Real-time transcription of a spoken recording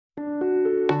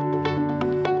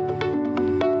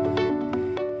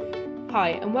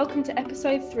Hi, and welcome to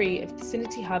episode 3 of the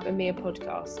Syniti Hub EMEA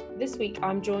podcast. This week,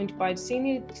 I'm joined by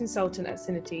senior consultant at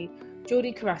Syniti,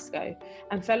 Jordi Carrasco,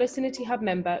 and fellow Syniti Hub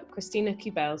member, Christina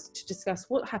Kubels, to discuss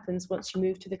what happens once you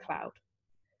move to the cloud.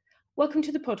 Welcome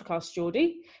to the podcast,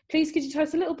 Jordi. Please could you tell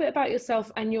us a little bit about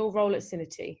yourself and your role at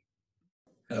Syniti?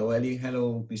 Hello, Ellie.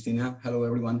 Hello, Christina. Hello,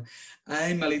 everyone.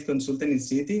 I'm a lead consultant in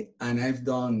Syniti, and I've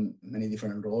done many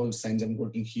different roles since I'm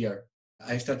working here.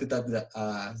 I started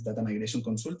as data migration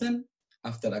consultant.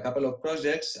 After a couple of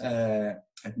projects,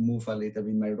 I've moved a little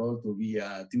bit my role to be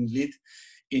a team lead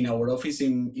in our office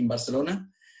in Barcelona.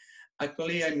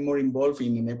 Actually, I'm more involved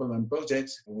in enablement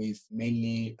projects with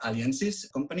mainly alliances,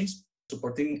 companies,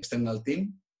 supporting external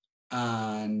team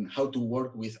and how to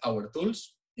work with our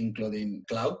tools, including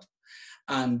cloud,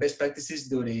 and best practices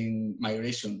during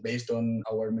migration based on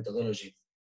our methodology.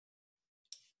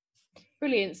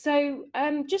 Brilliant. So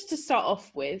just to start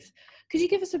off with, could you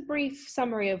give us a brief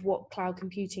summary of what cloud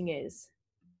computing is?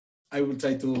 I will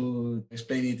try to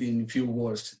explain it in a few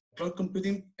words. Cloud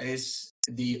computing is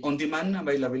the on-demand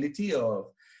availability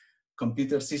of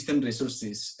computer system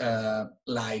resources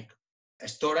like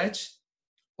storage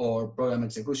or program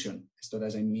execution.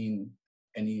 Storage, I mean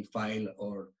any file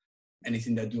or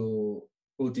anything that you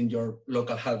put in your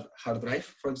local hard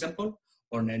drive, for example,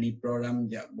 or any program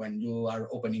when you are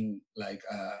opening like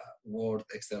Word,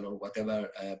 Excel, or whatever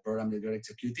program that you're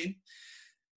executing.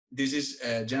 This is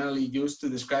generally used to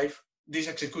describe this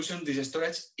execution, this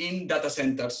storage in data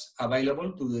centers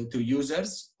available to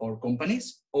users or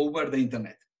companies over the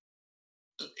internet.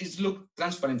 It looks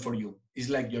transparent for you. It's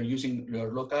like you're using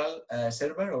your local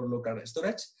server or local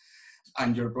storage,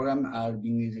 and your program are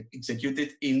being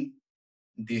executed in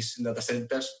these data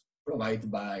centers provided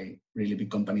by really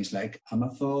big companies like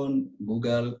Amazon,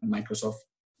 Google, Microsoft,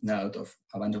 out of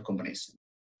a bunch of companies.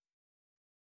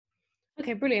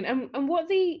 Okay, brilliant. And what are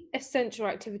the essential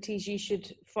activities you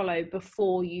should follow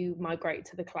before you migrate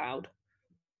to the cloud?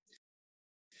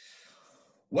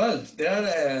 Well, there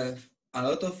are a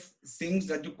lot of things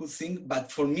that you could think,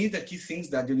 but for me, the key things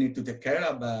that you need to take care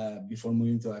of before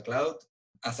moving to the cloud,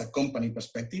 as a company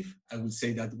perspective, I would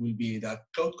say that will be the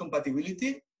cloud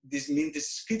compatibility. This means this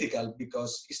is critical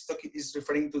because it's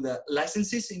referring to the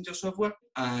licenses in your software.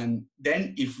 And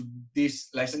then if these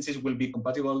licenses will be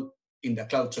compatible in the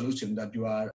cloud solution that you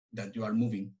are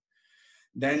moving.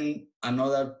 Then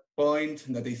another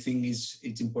point that I think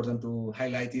it's important to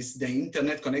highlight is the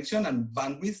internet connection and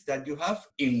bandwidth that you have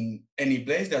in any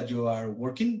place that you are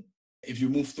working. If you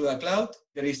move to the cloud,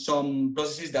 there is some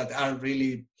processes that are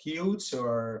really huge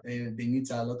or they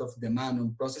need a lot of demand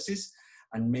on processes.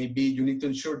 And maybe you need to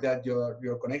ensure that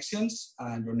your connections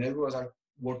and your networks are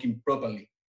working properly.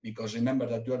 Because remember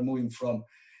that you are moving from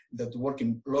that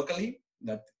working locally,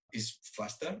 that is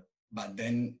faster, but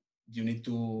then you need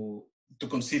to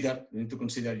consider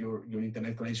your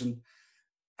internet connection,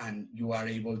 and you are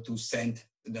able to send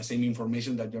the same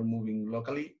information that you're moving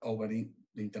locally over the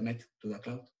internet to the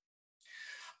cloud.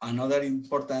 Another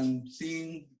important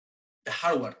thing, the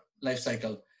hardware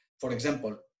lifecycle. For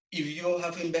example, if you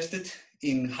have invested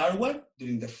in hardware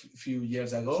during the few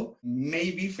years ago,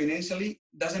 maybe financially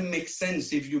doesn't make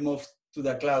sense if you move to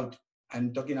the cloud.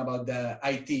 I'm talking about the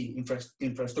IT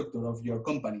infrastructure of your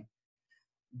company,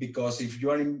 because if you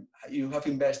have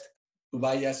invested to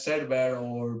buy a server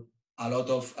or a lot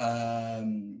of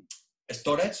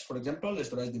storage, for example,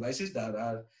 storage devices that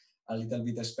are a little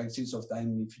bit expensive of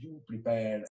time if you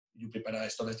prepare a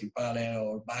storage in parallel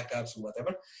or backups or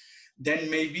whatever, then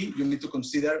maybe you need to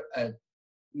consider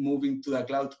moving to the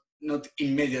cloud, not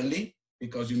immediately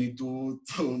because you need to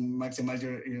maximize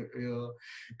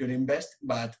your invest,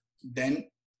 but then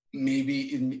maybe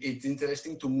it's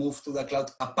interesting to move to the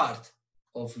cloud a part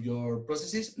of your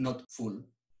processes, not full,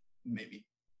 maybe.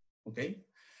 Okay.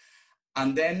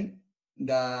 And then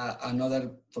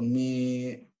another, for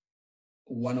me,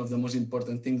 one of the most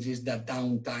important things is the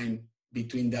downtime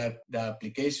between the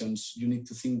applications. You need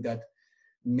to think that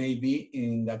maybe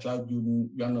in the cloud you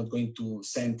are not going to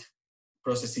send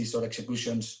processes or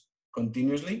executions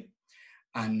continuously,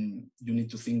 and you need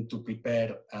to think to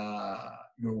prepare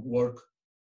your work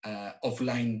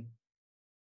offline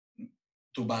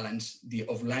to balance the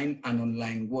offline and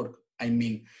online work. I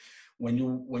mean, when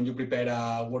you prepare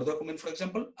a Word document, for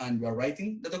example, and you are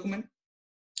writing the document,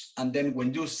 and then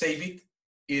when you save it,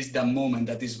 is the moment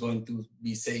that is going to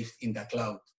be saved in the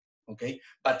cloud, okay?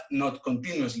 But not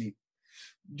continuously.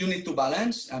 You need to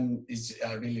balance, and it's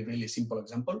a really, really simple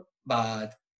example,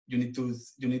 but you need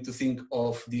to think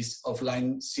of this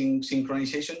offline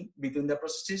synchronization between the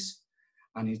processes,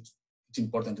 and it's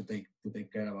important to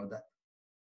take care about that.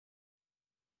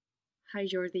 Hi,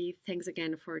 Jordi. Thanks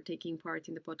again for taking part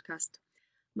in the podcast.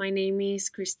 My name is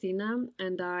Christina,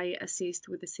 and I assist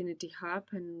with the Syniti Hub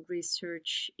and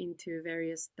research into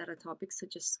various data topics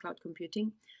such as cloud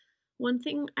computing. One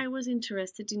thing I was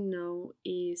interested in know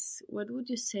is what would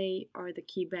you say are the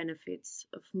key benefits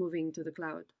of moving to the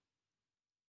cloud?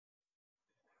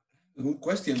 Good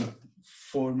question.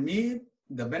 For me,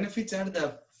 the benefits are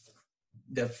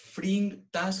the freeing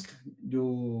task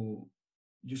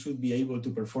you should be able to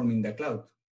perform in the cloud.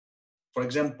 For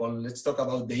example, let's talk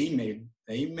about the email.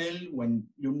 The email, when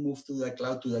you move to the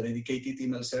cloud to the dedicated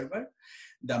email server,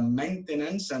 the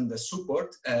maintenance and the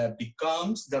support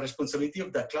becomes the responsibility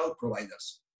of the cloud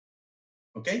providers.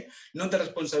 Okay? Not the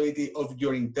responsibility of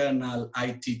your internal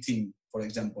IT team, for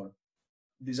example.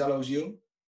 This allows you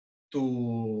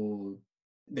to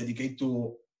dedicate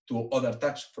to other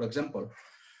tasks, for example.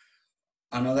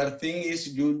 Another thing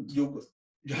is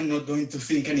you're not going to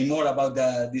think anymore about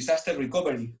the disaster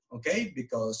recovery, okay?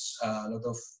 Because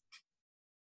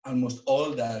almost all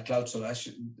the cloud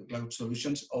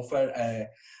solutions offer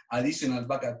additional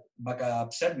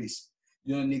backup service.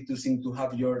 You don't need to think to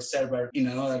have your server in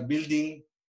another building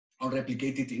or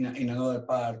replicated in another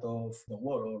part of the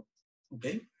world,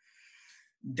 okay?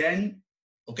 Then,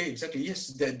 okay, exactly, yes,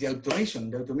 the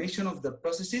automation of the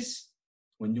processes.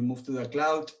 When you move to the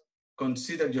cloud,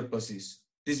 consider your process.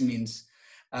 This means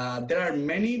there are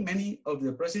many of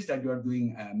the processes that you are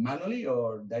doing manually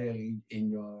or directly in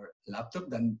your laptop.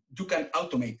 Then you can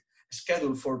automate,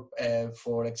 schedule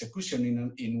for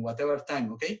execution in whatever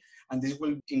time, okay? And this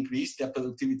will increase the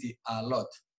productivity a lot.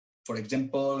 For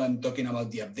example, I'm talking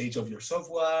about the updates of your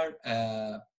software,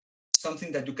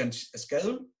 something that you can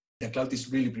schedule. The cloud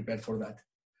is really prepared for that.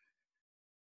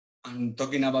 And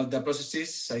talking about the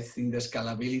processes, I think the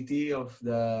scalability of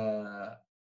the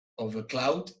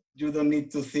cloud, you don't need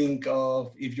to think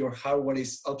of if your hardware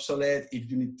is obsolete,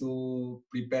 if you need to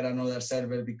prepare another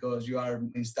server because you are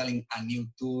installing a new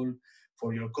tool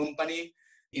for your company.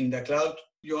 In the cloud,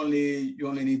 you only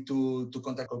need to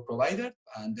contact a provider,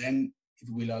 and then it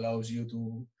will allow you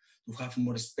to have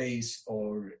more space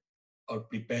or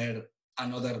prepare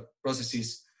another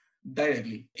processes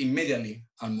directly, immediately,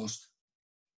 almost.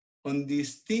 On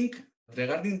this thing,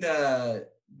 regarding the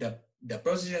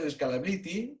process and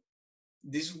scalability,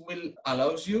 this will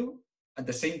allow you at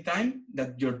the same time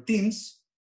that your teams,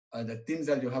 the teams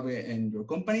that you have in your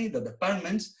company, the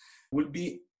departments, will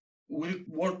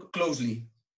work closely.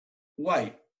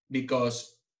 Why?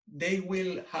 Because they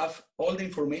will have all the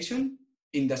information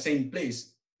in the same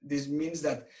place. This means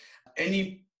that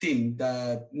any team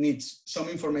that needs some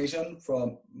information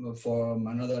from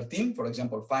another team, for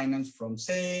example, finance from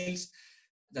sales,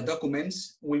 the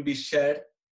documents will be shared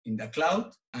in the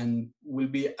cloud and will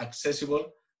be accessible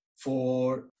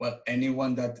for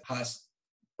anyone that has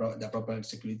the proper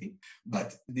security.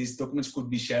 But these documents could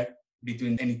be shared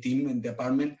between any team and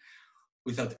department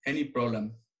without any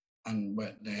problem. And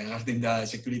regarding the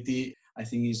security, I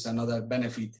think is another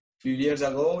benefit. A few years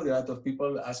ago, there are a lot of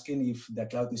people asking if the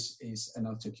cloud is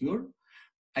not secure.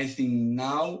 I think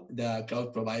now the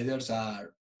cloud providers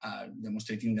are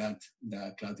demonstrating that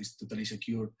the cloud is totally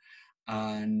secure.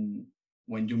 And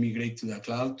when you migrate to the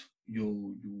cloud,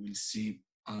 you will see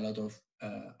a lot of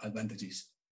advantages.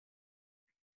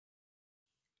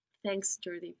 Thanks,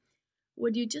 Jordi.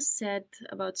 What you just said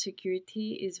about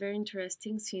security is very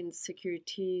interesting since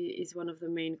security is one of the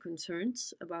main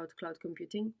concerns about cloud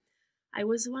computing. I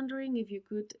was wondering if you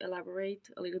could elaborate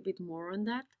a little bit more on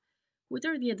that. What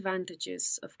are the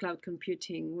advantages of cloud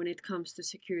computing when it comes to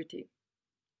security?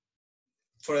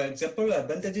 For example,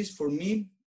 advantages for me,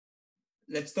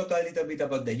 let's talk a little bit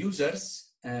about the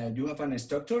users. You have a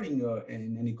structure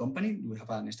in any company. You have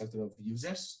a structure of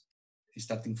users,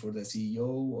 starting for the CEO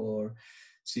or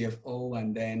CFO,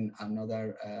 and then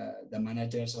the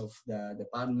managers of the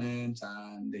departments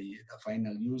and the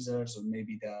final users, or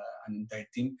maybe an entire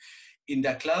team. In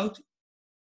the cloud,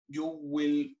 you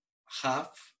will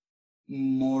have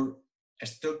more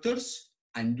structures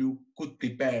and you could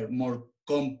prepare more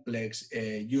complex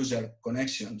user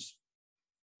connections.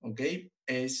 Okay,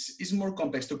 it's more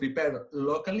complex to prepare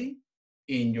locally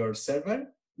in your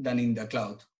server than in the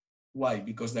cloud. Why?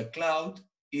 Because the cloud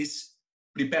is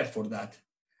prepared for that.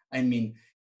 I mean,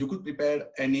 you could prepare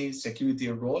any security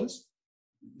roles,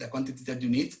 the quantity that you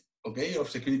need, okay, of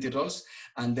security roles,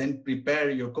 and then prepare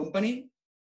your company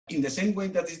in the same way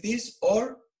that it is,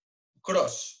 or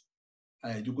cross.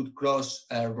 You could cross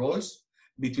roles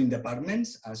between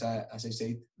departments, as I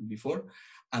said before,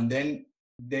 and then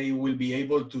they will be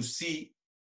able to see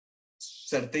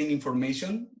certain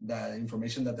information, the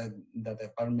information that the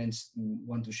apartments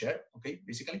want to share, okay,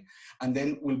 basically, and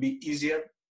then will be easier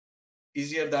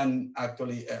than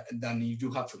actually than if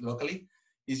you have locally,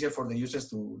 easier for the users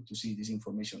to see this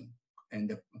information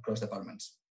and across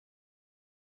departments.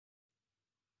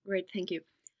 Great, thank you.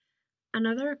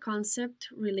 Another concept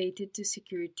related to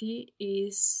security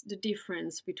is the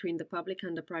difference between the public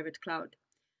and the private cloud.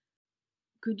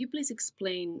 Could you please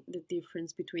explain the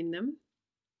difference between them?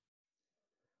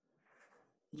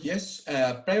 Yes,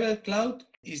 private cloud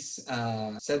is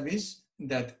a service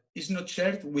that is not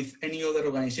shared with any other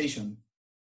organization.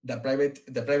 The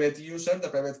private user, the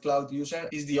private cloud user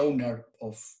is the owner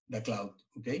of the cloud,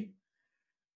 okay?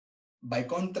 By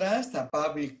contrast, a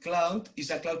public cloud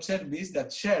is a cloud service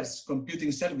that shares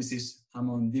computing services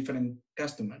among different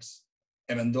customers.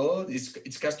 Even though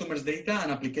its customers' data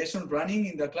and application running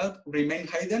in the cloud remain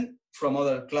hidden from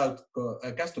other cloud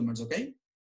customers, okay?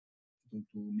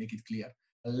 To make it clear.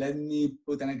 Let me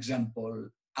put an example.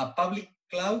 A public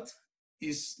cloud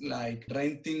is like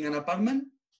renting an apartment,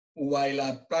 while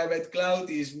a private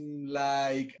cloud is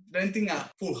like renting a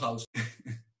full house.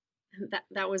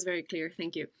 That was very clear,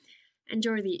 thank you. And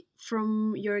Jordi,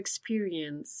 from your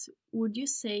experience, would you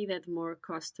say that more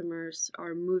customers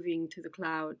are moving to the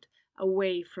cloud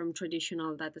away from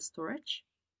traditional data storage?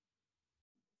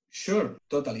 Sure,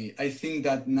 totally. I think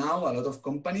that now a lot of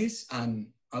companies and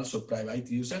also private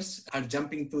users are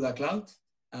jumping to the cloud,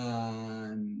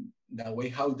 and the way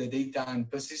how the data and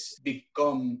process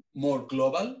become more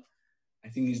global, I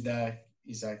think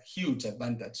is a huge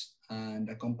advantage, and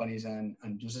the companies and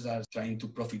users are trying to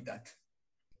profit that.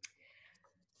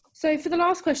 So for the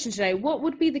last question today, what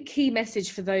would be the key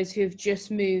message for those who have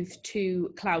just moved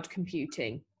to cloud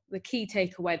computing? The key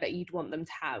takeaway that you'd want them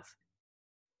to have?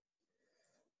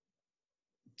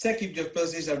 Check if your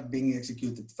processes are being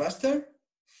executed faster.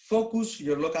 Focus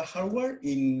your local hardware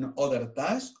in other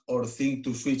tasks or think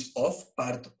to switch off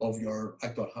part of your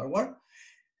actual hardware.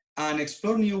 And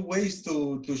explore new ways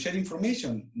to share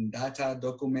information, data,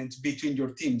 documents between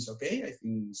your teams, okay? I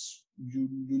think you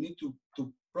need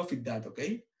to profit that,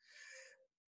 okay?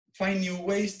 Find new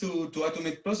ways to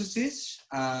automate processes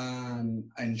and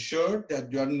ensure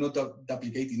that you are not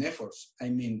duplicating efforts. I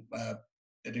mean,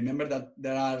 remember that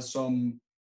there are some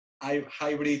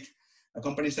hybrid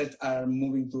companies that are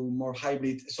moving to more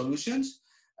hybrid solutions.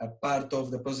 Part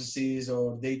of the processes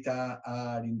or data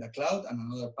are in the cloud and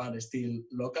another part is still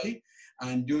locally.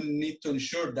 And you need to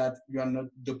ensure that you are not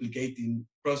duplicating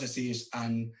processes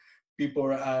and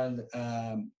people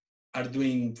are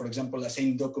doing, for example, the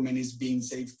same document is being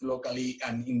saved locally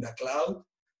and in the cloud.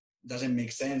 Doesn't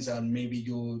make sense, and maybe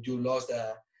you lost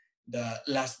the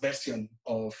last version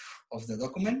of the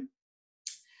document.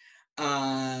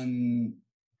 And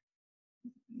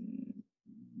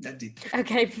that's it.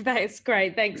 Okay, that's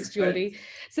great. Thanks, Jordi.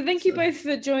 So thank you both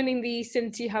for joining the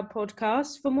Syniti Hub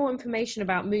podcast. For more information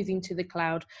about moving to the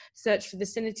cloud, search for the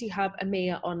Syniti Hub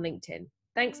EMEA on LinkedIn.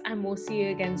 Thanks, and we'll see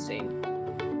you again soon.